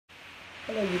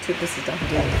Hello YouTube, this is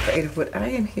DaretoBeCreative, but I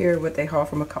am here with a haul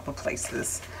from a couple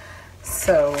places.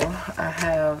 So I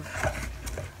have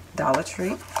Dollar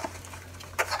Tree,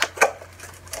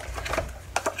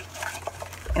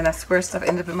 and I swear stuff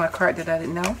ended up in my cart that I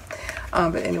didn't know.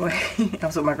 But anyway, I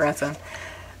was with my grandson.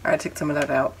 I took some of that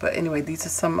out. But anyway, these are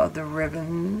some of the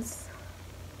ribbons.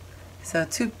 So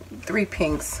three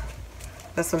pinks.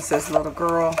 This one says little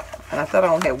girl, and I thought I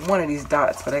only had one of these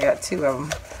dots, but I got two of them.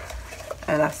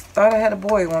 And I thought I had a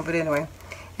boy one, but anyway.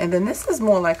 And then this is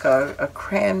more like a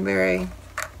cranberry.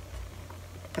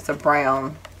 It's a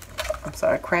brown. I'm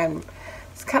sorry,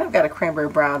 it's kind of got a cranberry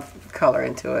brown color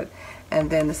into it. And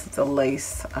then this is a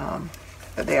lace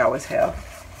that they always have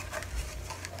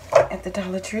at the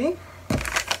Dollar Tree.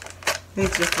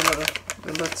 These are just the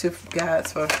little two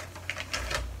guides for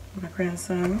my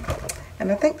grandson.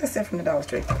 And I think that's it from the Dollar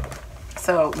Tree.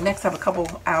 So next I have a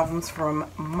couple albums from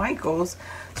Michael's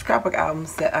scrapbook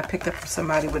albums that I picked up from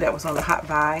somebody that was on the hot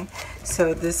buy.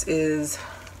 So this is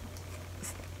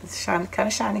shiny, kind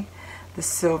of shiny, the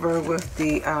silver with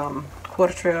the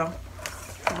quarter trail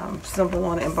symbol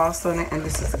on it, embossed on it, and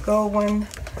this is a gold one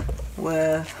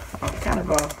with kind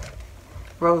of a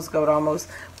rose gold almost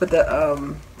with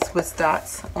the Swiss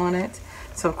dots on it.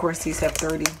 So of course these have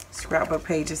 30 scrapbook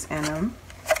pages in them.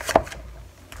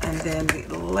 And then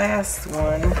the last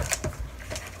one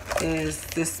is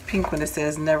this pink one that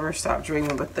says Never Stop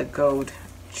Dreaming with the gold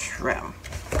trim.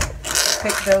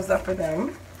 Picked those up for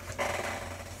them.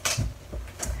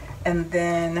 And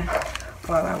then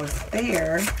while I was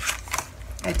there,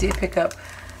 I did pick up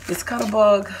this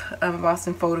Cuttlebug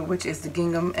Boston folder, which is the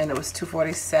gingham, and it was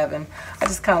 $2.47. I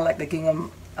just kind of like the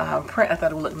gingham print. I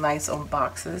thought it would look nice on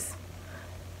boxes,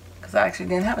 because I actually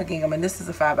didn't have a gingham, and this is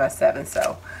a 5x7,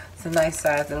 so it's a nice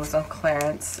size, and it was on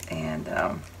clearance, and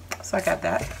so I got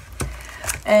that.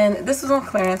 And this was on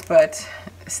clearance, but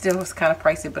still was kind of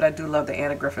pricey, but I do love the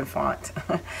Anna Griffin font.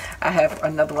 I have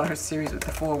another one of her series with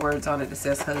the 4 words on it that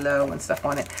says hello and stuff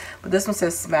on it. But this one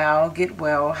says smile, get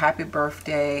well, happy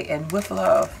birthday, and with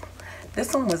love.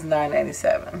 This one was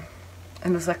 $9.97, and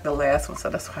it was like the last one, so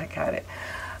that's why I got it.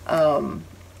 I don't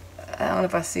know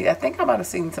if I think I might have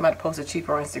seen somebody post it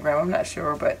cheaper on Instagram, I'm not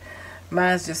sure, but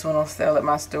mine's just went on sale at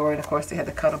my store. And of course they had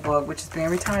the Cuttlebug, which is being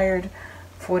retired,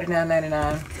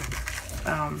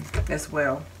 $49.99 as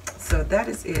well. So that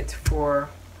is it for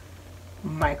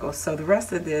Michael. So the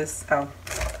rest of this, and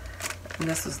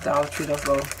this was Dollar Tree, those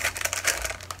little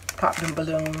popping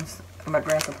balloons. My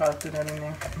grandson probably threw that in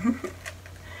there.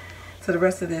 So the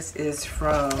rest of this is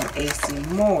from AC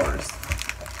Moore's.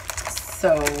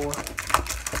 So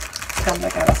coming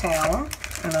back out of town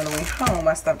and on the way home,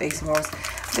 I stopped at AC Moore's.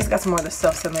 Just got some more of the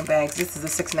self-sealing bags. This is the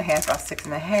 6.5 by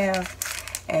 6.5,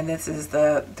 and this is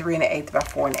the 3 1/8 by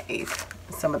 4 1/8.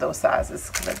 Some of those sizes,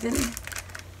 because I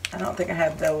don't think I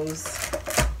have those.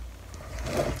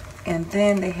 And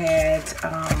then they had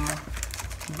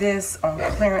this on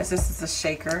clearance. This is a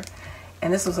shaker,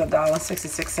 and this was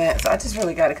 $1.66. So I just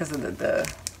really got it because of the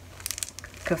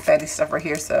confetti stuff right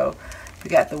here. So you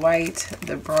got the white,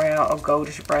 the brown, or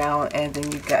goldish brown, and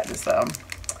then you got this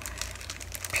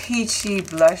peachy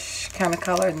blush kind of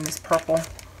color, and this purple.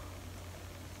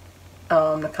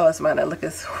 The colors might not look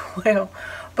as well,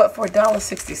 but for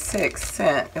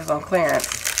 $1.66, it was on clearance.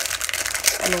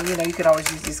 And then, you know, you can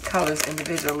always use these colors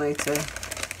individually to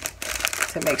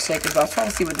make shakers. But I was trying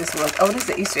to see what this was. Oh, this is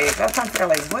the Easter egg. I was trying to figure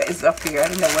out, like, what is up here? I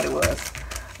didn't know what it was.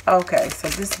 Okay, so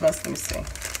this must, let me see.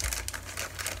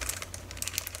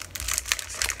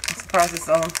 I'm surprised it's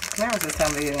on clearance this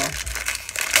time of year.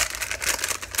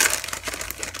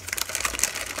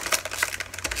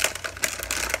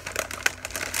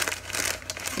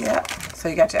 Yeah, so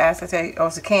you got your acetate. Oh,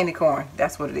 it's a candy corn.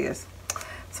 That's what it is.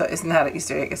 So it's not an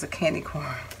Easter egg, it's a candy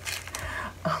corn.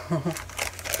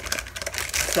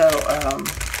 So,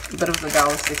 but it was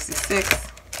 $1.66.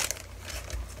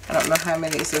 I don't know how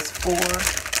many. It says 4,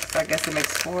 so I guess it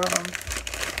makes 4 of them.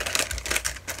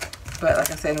 But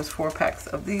like I said, it was 4 packs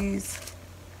of these.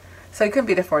 So you couldn't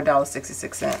beat it for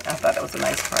 $1.66. I thought that was a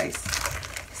nice price.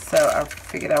 So I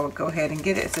figured I would go ahead and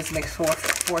get it. It says makes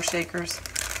four shakers.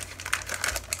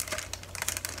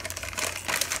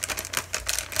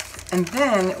 And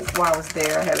then while I was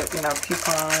there, I had a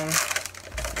coupon.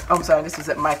 Oh, I'm sorry, this was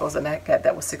at Michael's, and I got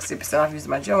that was 60% off using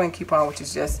my Joanne coupon, which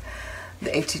is just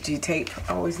the HTG tape.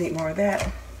 I always need more of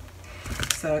that.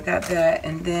 So I got that,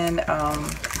 and then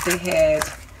they had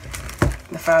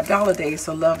the $5 days,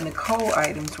 so Love Nicole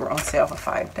items were on sale for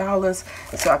 $5.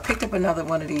 So I picked up another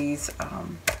one of these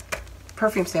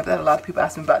perfume stamps that a lot of people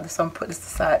ask me about. So I'm going to put this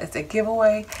aside. It's a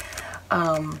giveaway.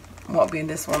 Won't be in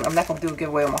this one. I'm not going to do a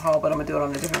giveaway on my haul, but I'm going to do it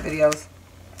on the different videos.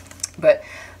 But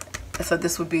So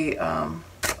this would be a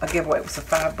giveaway. It was for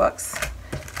 $5.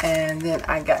 And then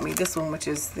I got me this one, which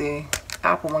is the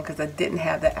apple one, because I didn't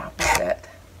have the apple set.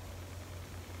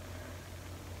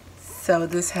 So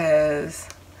this has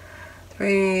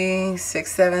 3,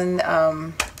 6,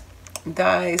 7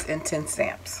 dies and 10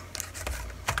 stamps.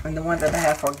 And the one that I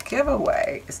have for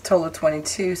giveaway is total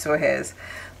 22, so it has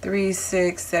 3,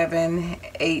 6, 7,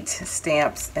 8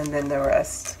 stamps, and then the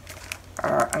rest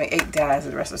are, 8 dies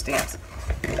and the rest are stamps.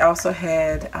 It also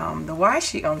had the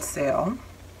washi on sale,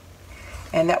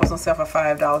 and that was on sale for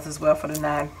 $5 as well for the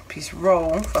 9-piece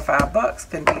roll for $5.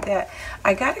 Couldn't beat that.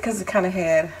 I got it because it kind of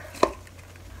had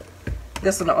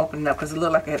this one to open up because it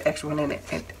looked like it had extra one in it.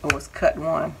 It was cut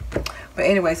one. But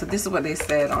anyway, so this is what they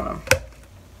said on them.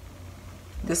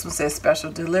 This one says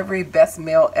special delivery, best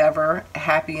meal ever,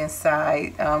 happy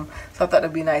inside. So I thought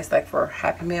it'd be nice, like for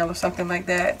Happy Meal or something like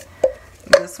that.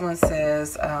 This one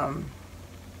says,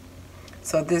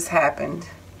 so this happened.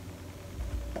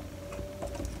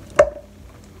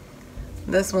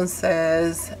 This one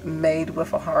says made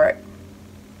with a heart.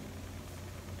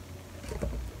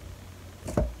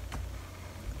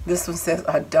 This one says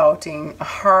adulting.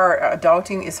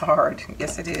 Adulting is hard.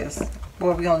 Yes, it is.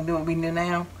 Boy, we only do what we do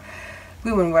now.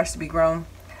 We wouldn't rush to be grown.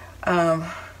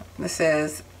 This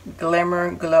says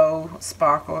glimmer, glow,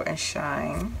 sparkle, and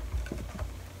shine.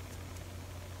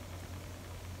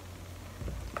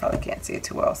 Probably can't see it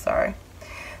too well, sorry.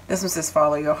 This one says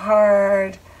follow your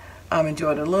heart,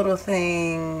 enjoy the little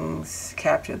things,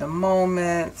 capture the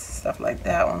moments, stuff like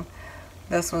that one.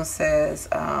 This one says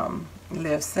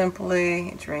live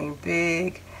simply, dream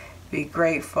big, be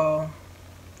grateful,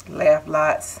 laugh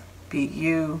lots, be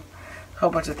you. A whole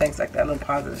bunch of things like that, little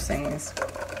positive sayings.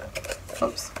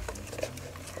 Oops.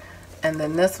 And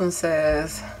then this one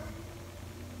says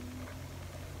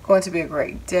going to be a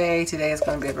great day. Today is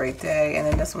going to be a great day. And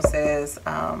then this one says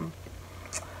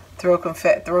throw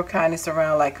kindness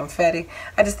around like confetti.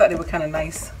 I just thought they were kind of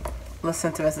nice little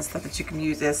sentiments and stuff that you can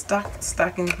use as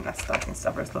stocking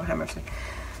stuffers. Lord have mercy.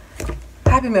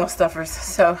 Happy Meal stuffers.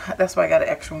 So that's why I got an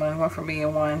extra one for me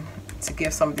and one to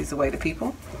give some of these away to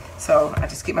people. So I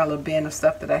just keep my little bin of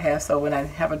stuff that I have, so when I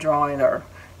have a drawing or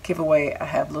giveaway, I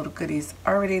have little goodies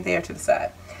already there to the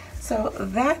side. So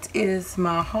that is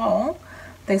my haul.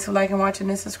 Thanks for liking, watching,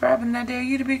 and subscribing, and I dare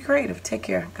you to be creative. Take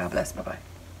care. God bless. Bye-bye.